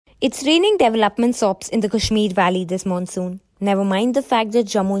It's raining development sops in the Kashmir Valley this monsoon. Never mind the fact that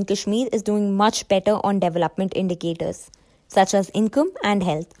Jammu and Kashmir is doing much better on development indicators, such as income and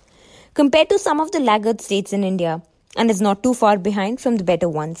health, compared to some of the laggard states in India, and is not too far behind from the better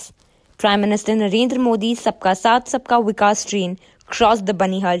ones. Prime Minister Narendra Modi's Sabka Saath, Sabka Vikas train crossed the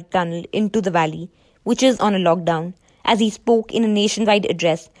Banihal tunnel into the valley, which is on a lockdown, as he spoke in a nationwide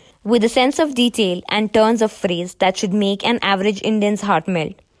address with a sense of detail and turns of phrase that should make an average Indian's heart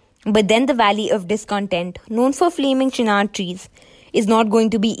melt. But then the valley of discontent, known for flaming chinar trees, is not going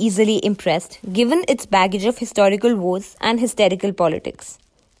to be easily impressed, given its baggage of historical woes and hysterical politics.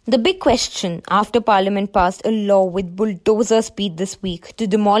 The big question after Parliament passed a law with bulldozer speed this week to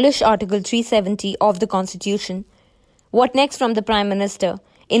demolish Article 370 of the Constitution, what next from the Prime Minister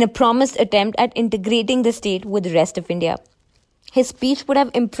in a promised attempt at integrating the state with the rest of India? His speech would have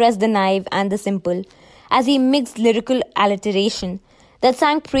impressed the naive and the simple, as he mixed lyrical alliteration that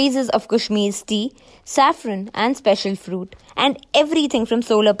sang praises of Kashmir's tea, saffron and special fruit, and everything from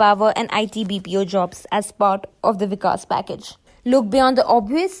solar power and IT BPO jobs as part of the Vikas package. Look beyond the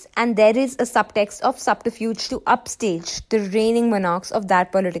obvious, and there is a subtext of subterfuge to upstage the reigning monarchs of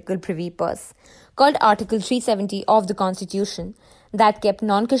that political privy purse, called Article 370 of the Constitution, that kept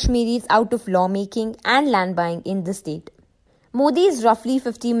non-Kashmiris out of lawmaking and land buying in the state. Modi's roughly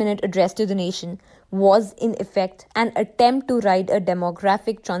 50-minute address to the nation was, in effect, an attempt to ride a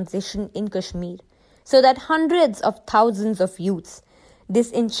demographic transition in Kashmir, so that hundreds of thousands of youths,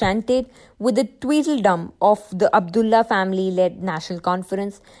 disenchanted with the tweedledum of the Abdullah family-led National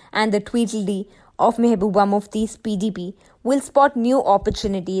Conference and the tweedledee of Mehbooba Mufti's PDP, will spot new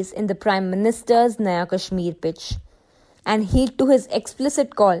opportunities in the Prime Minister's Naya Kashmir pitch, and heed to his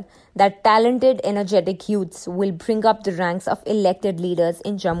explicit call that talented, energetic youths will bring up the ranks of elected leaders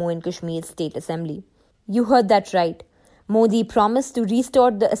in Jammu and Kashmir State Assembly. You heard that right. Modi promised to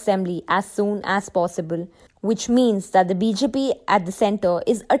restore the assembly as soon as possible, which means that the BJP at the centre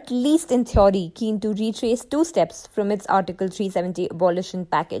is, at least in theory, keen to retrace two steps from its Article 370 abolition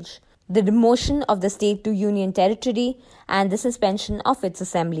package: the demotion of the state to union territory and the suspension of its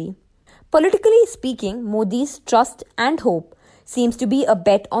assembly. Politically speaking, Modi's trust and hope seems to be a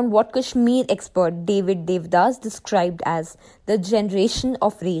bet on what Kashmir expert David Devdas described as the generation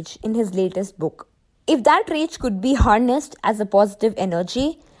of rage in his latest book. If that rage could be harnessed as a positive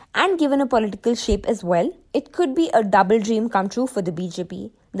energy and given a political shape as well, it could be a double dream come true for the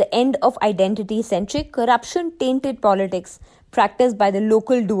BJP. The end of identity-centric, corruption-tainted politics practiced by the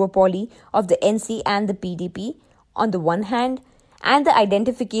local duopoly of the NC and the PDP on the one hand, and the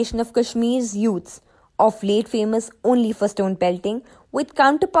identification of Kashmir's youths, of late famous only for stone pelting, with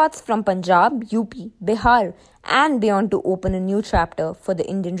counterparts from Punjab, UP, Bihar and beyond to open a new chapter for the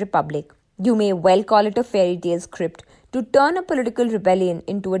Indian Republic. You may well call it a fairy tale script to turn a political rebellion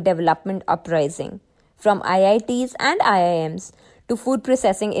into a development uprising. From IITs and IIMs to food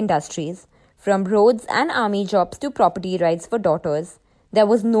processing industries, from roads and army jobs to property rights for daughters, there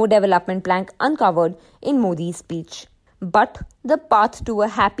was no development plank uncovered in Modi's speech. But the path to a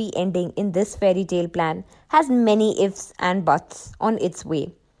happy ending in this fairy tale plan has many ifs and buts on its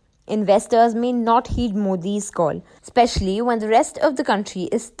way. Investors may not heed Modi's call, especially when the rest of the country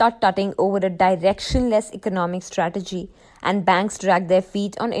is tut-tutting over a directionless economic strategy and banks drag their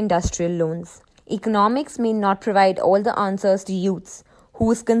feet on industrial loans. Economics may not provide all the answers to youths,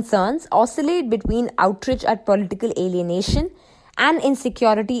 whose concerns oscillate between outrage at political alienation and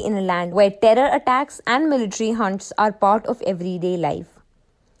insecurity in a land where terror attacks and military hunts are part of everyday life.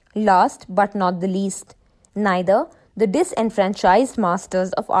 Last but not the least, neither the disenfranchised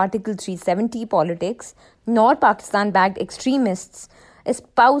masters of Article 370 politics nor Pakistan-backed extremists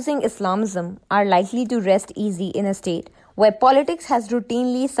espousing Islamism are likely to rest easy in a state where politics has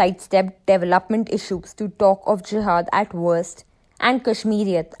routinely sidestepped development issues to talk of jihad at worst and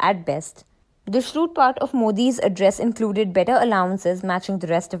Kashmiriyat at best. The shrewd part of Modi's address included better allowances matching the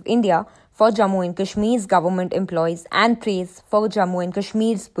rest of India for Jammu and Kashmir's government employees and praise for Jammu and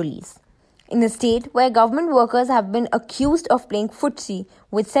Kashmir's police. In a state where government workers have been accused of playing footsie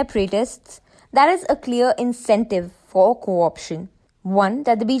with separatists, that is a clear incentive for co-option. One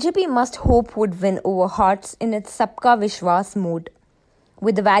that the BJP must hope would win over hearts in its Sabka Vikas mode.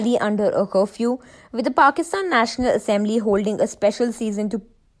 With the valley under a curfew, with the Pakistan National Assembly holding a special season to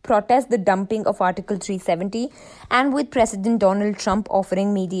protest the dumping of Article 370, and with President Donald Trump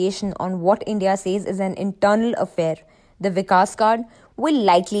offering mediation on what India says is an internal affair, the Vikas card will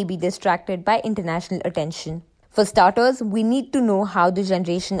likely be distracted by international attention. For starters, we need to know how the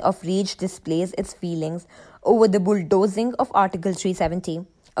generation of rage displays its feelings over the bulldozing of Article 370.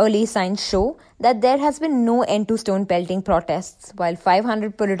 Early signs show that there has been no end to stone pelting protests, while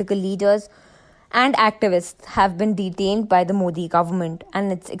 500 political leaders and activists have been detained by the Modi government and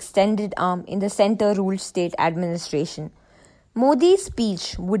its extended arm in the centre-ruled state administration. Modi's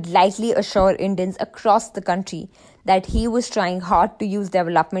speech would likely assure Indians across the country that he was trying hard to use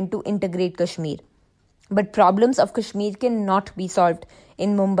development to integrate Kashmir. But problems of Kashmir cannot be solved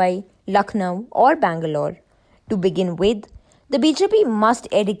in Mumbai, Lucknow, or Bangalore. To begin with, the BJP must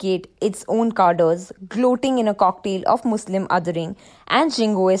educate its own cadres, gloating in a cocktail of Muslim othering and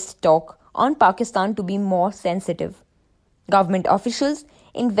jingoist talk on Pakistan to be more sensitive. Government officials,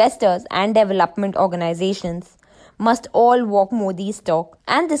 investors, and development organizations must all walk Modi's talk,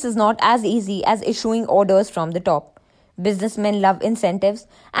 and this is not as easy as issuing orders from the top. Businessmen love incentives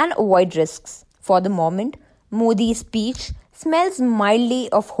and avoid risks. For the moment, Modi's speech smells mildly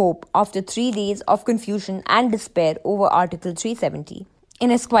of hope after 3 days of confusion and despair over Article 370. In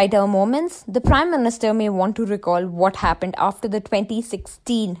his quieter moments, the Prime Minister may want to recall what happened after the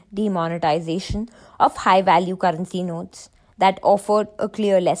 2016 demonetization of high-value currency notes that offered a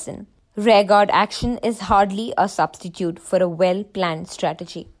clear lesson. Rearguard action is hardly a substitute for a well-planned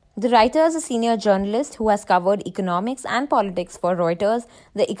strategy. The writer is a senior journalist who has covered economics and politics for Reuters,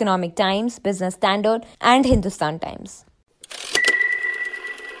 The Economic Times, Business Standard, and Hindustan Times.